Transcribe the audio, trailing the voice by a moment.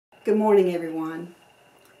Good morning, everyone.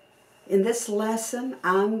 In this lesson,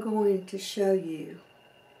 I'm going to show you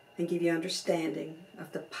and give you understanding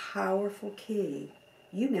of the powerful key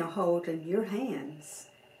you now hold in your hands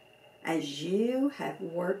as you have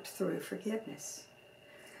worked through forgiveness.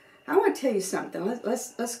 I want to tell you something.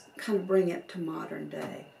 Let's kind of bring it to modern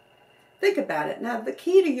day. Think about it. Now, the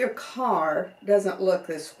key to your car doesn't look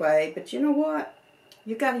this way, but you know what?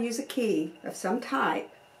 You've got to use a key of some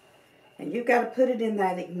type, and you've got to put it in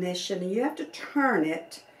that ignition, and you have to turn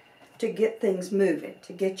it to get things moving,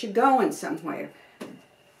 to get you going somewhere.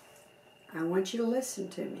 I want you to listen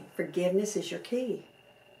to me. Forgiveness is your key.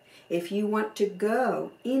 If you want to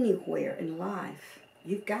go anywhere in life,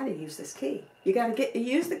 you've got to use this key. You got to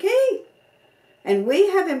use the key. And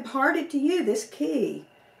we have imparted to you this key.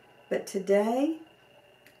 But today,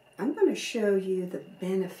 I'm going to show you the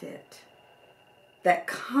benefit that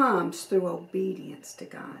comes through obedience to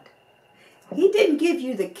God. He didn't give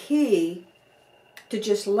you the key to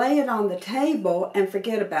just lay it on the table and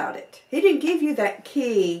forget about it. He didn't give you that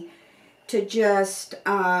key to just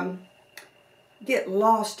get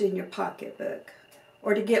lost in your pocketbook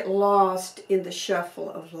or to get lost in the shuffle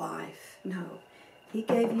of life. No, He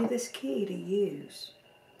gave you this key to use.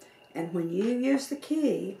 And when you use the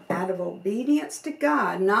key out of obedience to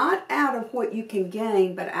God, not out of what you can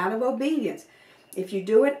gain, but out of obedience, if you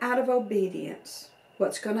do it out of obedience,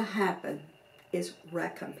 what's going to happen is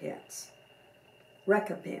recompense.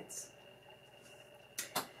 Recompense.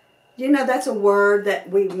 You know, that's a word that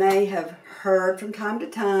we may have heard from time to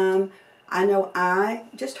time. I know I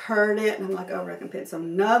just heard it, and I'm like, oh, recompense.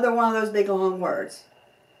 Another one of those big, long words.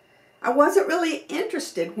 I wasn't really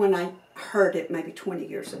interested when I heard it maybe 20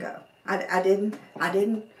 years ago. I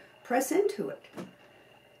didn't press into it.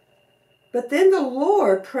 But then the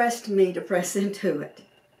Lord pressed me to press into it.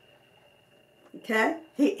 Okay?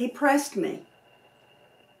 He pressed me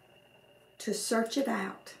to search it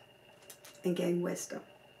out and gain wisdom.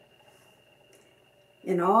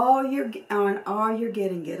 In all you're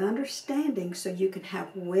getting, get understanding so you can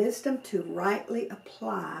have wisdom to rightly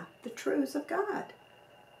apply the truths of God.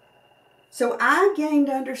 So I gained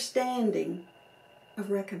understanding of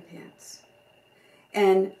recompense.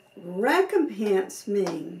 And recompense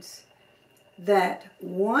means that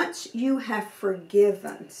once you have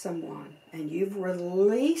forgiven someone and you've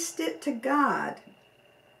released it to God,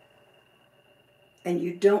 and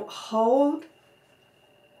you don't hold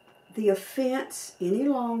the offense any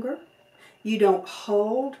longer, you don't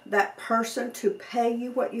hold that person to pay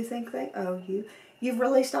you what you think they owe you, you've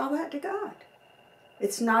released all that to God.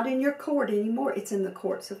 It's not in your court anymore. It's in the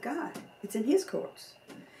courts of God. It's in His courts.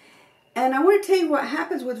 And I want to tell you what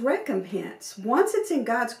happens with recompense. Once it's in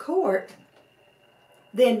God's court,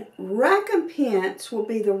 then recompense will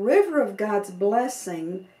be the river of God's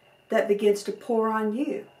blessing that begins to pour on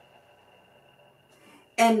you.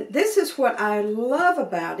 And this is what I love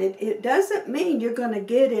about it. It doesn't mean you're going to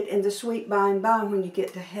get it in the sweet by and by when you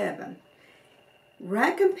get to heaven.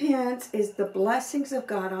 Recompense is the blessings of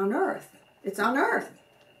God on earth. It's on earth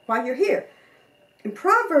while you're here. In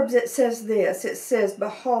Proverbs it says this. It says,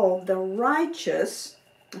 behold, the righteous.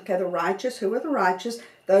 Okay, the righteous. Who are the righteous?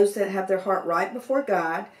 Those that have their heart right before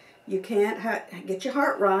God. You can't get your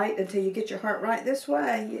heart right until you get your heart right this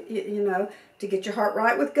way. You know, to get your heart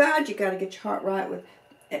right with God, you got to get your heart right with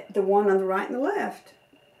the one on the right and the left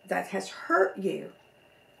that has hurt you,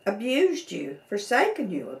 abused you, forsaken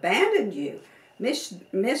you, abandoned you,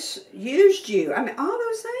 misused you. I mean, all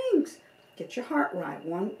those things. Get your heart right,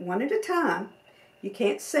 one at a time. You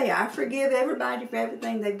can't say, I forgive everybody for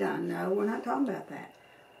everything they've done. No, we're not talking about that.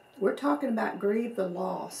 We're talking about grieve the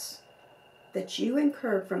loss that you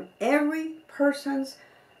incurred from every person's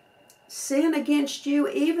sin against you,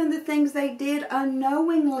 even the things they did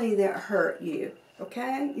unknowingly that hurt you.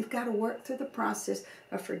 Okay? You've got to work through the process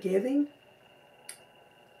of forgiving,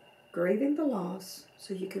 grieving the loss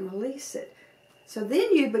so you can release it. So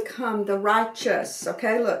then you become the righteous.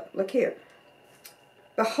 Okay, look here.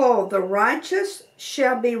 Behold, the righteous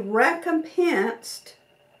shall be recompensed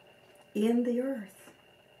in the earth.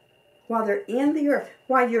 While they're in the earth,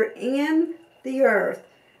 while you're in the earth,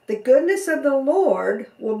 the goodness of the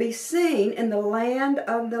Lord will be seen in the land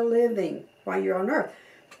of the living while you're on earth.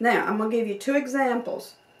 Now, I'm going to give you two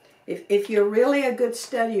examples. If you're really a good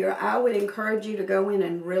studier, I would encourage you to go in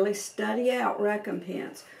and really study out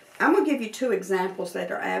recompense. I'm going to give you two examples that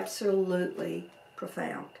are absolutely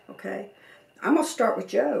profound, okay? I'm going to start with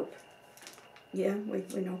Job. Yeah,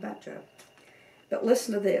 we know about Job. But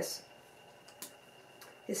listen to this.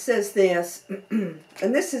 It says this, and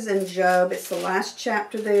this is in Job. It's the last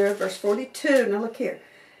chapter there, verse 42. Now look here.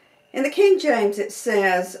 In the King James it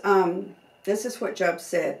says, this is what Job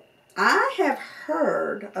said. I have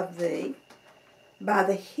heard of thee by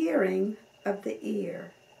the hearing of the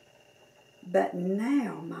ear, but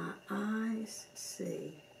now my eyes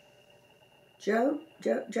see. Job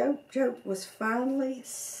was finally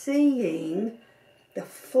seeing the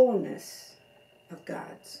fullness of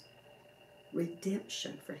God's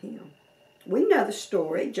redemption for him. We know the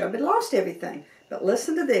story. Job had lost everything. But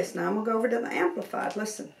listen to this. Now I'm going to go over to the Amplified.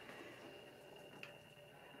 Listen.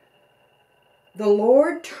 The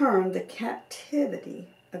Lord turned the captivity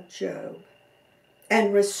of Job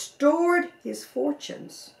and restored his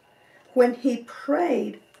fortunes when he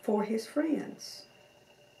prayed for his friends.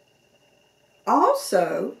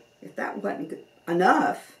 Also, if that wasn't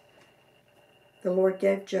enough, the Lord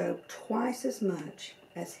gave Job twice as much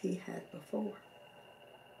as he had before.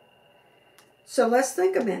 So let's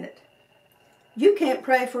think a minute. You can't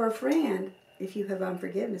pray for a friend if you have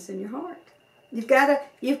unforgiveness in your heart. You've got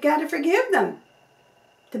to forgive them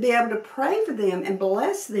to be able to pray for them and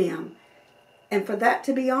bless them, and for that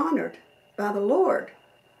to be honored by the Lord.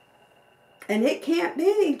 And it can't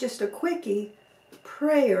be just a quickie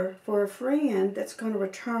prayer for a friend that's going to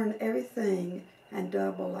return everything and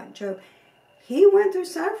double like Job. He went through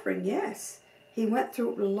suffering, yes. He went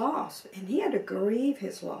through loss, and he had to grieve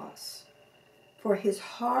his loss for his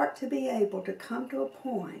heart to be able to come to a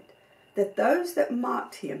point that those that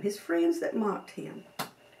mocked him, his friends that mocked him,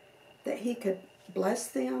 that he could bless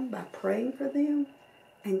them by praying for them,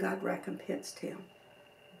 and God recompensed him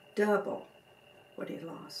double what he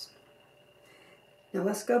lost. Now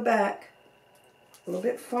let's go back a little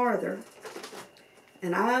bit farther.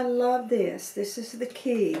 And I love this. This is the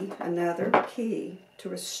key, another key to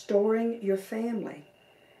restoring your family.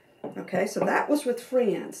 Okay, so that was with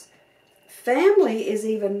friends. Family is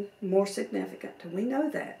even more significant. We know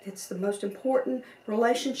that. It's the most important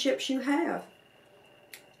relationships you have.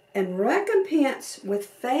 And recompense with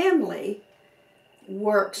family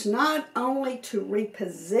works not only to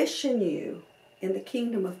reposition you in the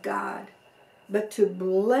kingdom of God, but to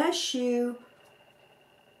bless you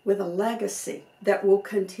with a legacy that will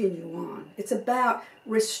continue on. It's about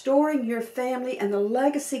restoring your family and the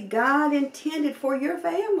legacy God intended for your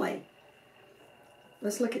family.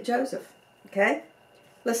 Let's look at Joseph, okay?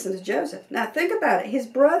 Listen to Joseph. Now think about it. His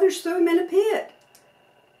brothers threw him in a pit.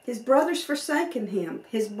 His brothers forsaken him.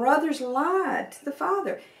 His brothers lied to the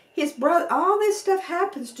father. His brother, all this stuff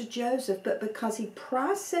happens to Joseph, but because he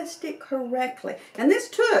processed it correctly. And this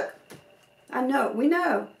took, we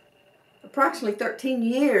know, approximately 13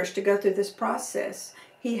 years to go through this process.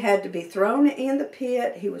 He had to be thrown in the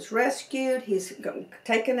pit. He was rescued. He's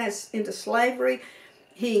taken into slavery.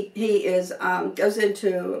 He goes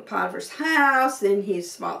into Potiphar's house. Then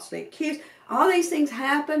he's falsely accused. All these things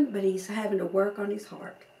happen, but he's having to work on his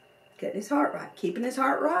heart. Getting his heart right. Keeping his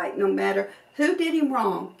heart right. No matter who did him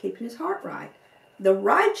wrong, keeping his heart right. The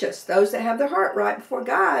righteous, those that have their heart right before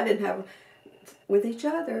God and have with each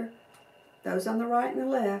other, those on the right and the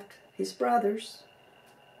left, his brothers,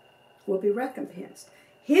 will be recompensed.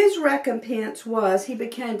 His recompense was he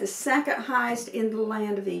became the second highest in the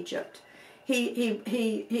land of Egypt. He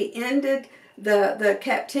ended the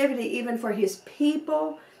captivity even for his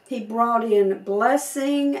people. He brought in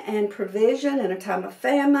blessing and provision in a time of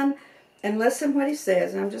famine. And listen what he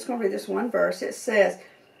says. And I'm just going to read this one verse. It says,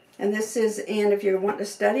 and this is in, if you want to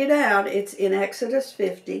study it out, it's in Exodus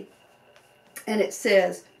 50. And it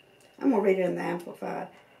says, I'm going to read it in the Amplified.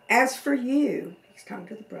 As for you, he's talking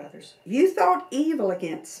to the brothers, you thought evil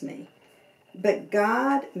against me, but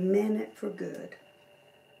God meant it for good.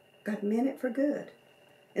 God meant it for good.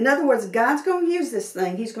 In other words, God's going to use this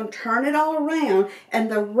thing. He's going to turn it all around.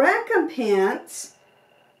 And the recompense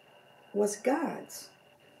was God's.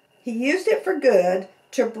 He used it for good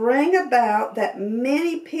to bring about that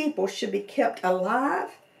many people should be kept alive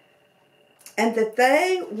and that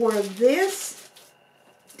they were this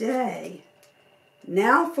day.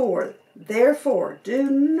 Therefore, do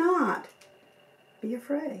not be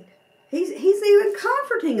afraid. He's even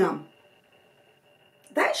comforting them.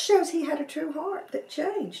 That shows he had a true heart that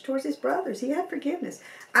changed towards his brothers. He had forgiveness.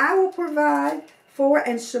 I will provide for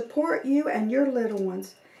and support you and your little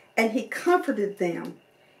ones. And he comforted them,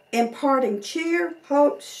 imparting cheer,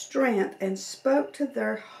 hope, strength, and spoke to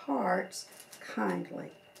their hearts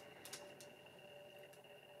kindly.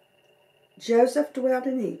 Joseph dwelt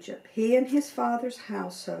in Egypt, he and his father's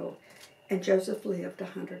household, and Joseph lived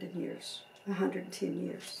 110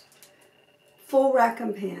 years. Full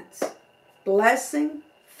recompense. Blessing,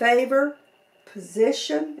 favor,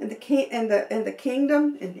 position in the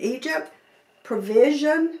kingdom in Egypt,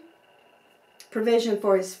 provision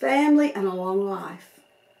for his family, and a long life.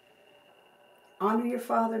 Honor your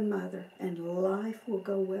father and mother, and life will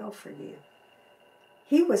go well for you.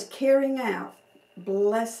 He was carrying out,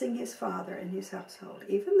 blessing his father and his household,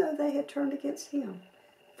 even though they had turned against him.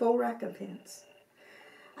 Full recompense.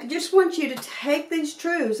 I just want you to take these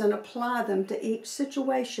truths and apply them to each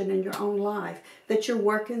situation in your own life that you're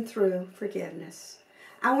working through forgiveness.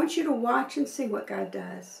 I want you to watch and see what God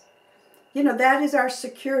does. You know, that is our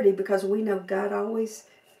security, because we know God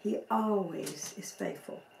He always is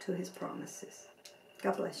faithful to his promises.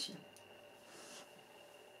 God bless you.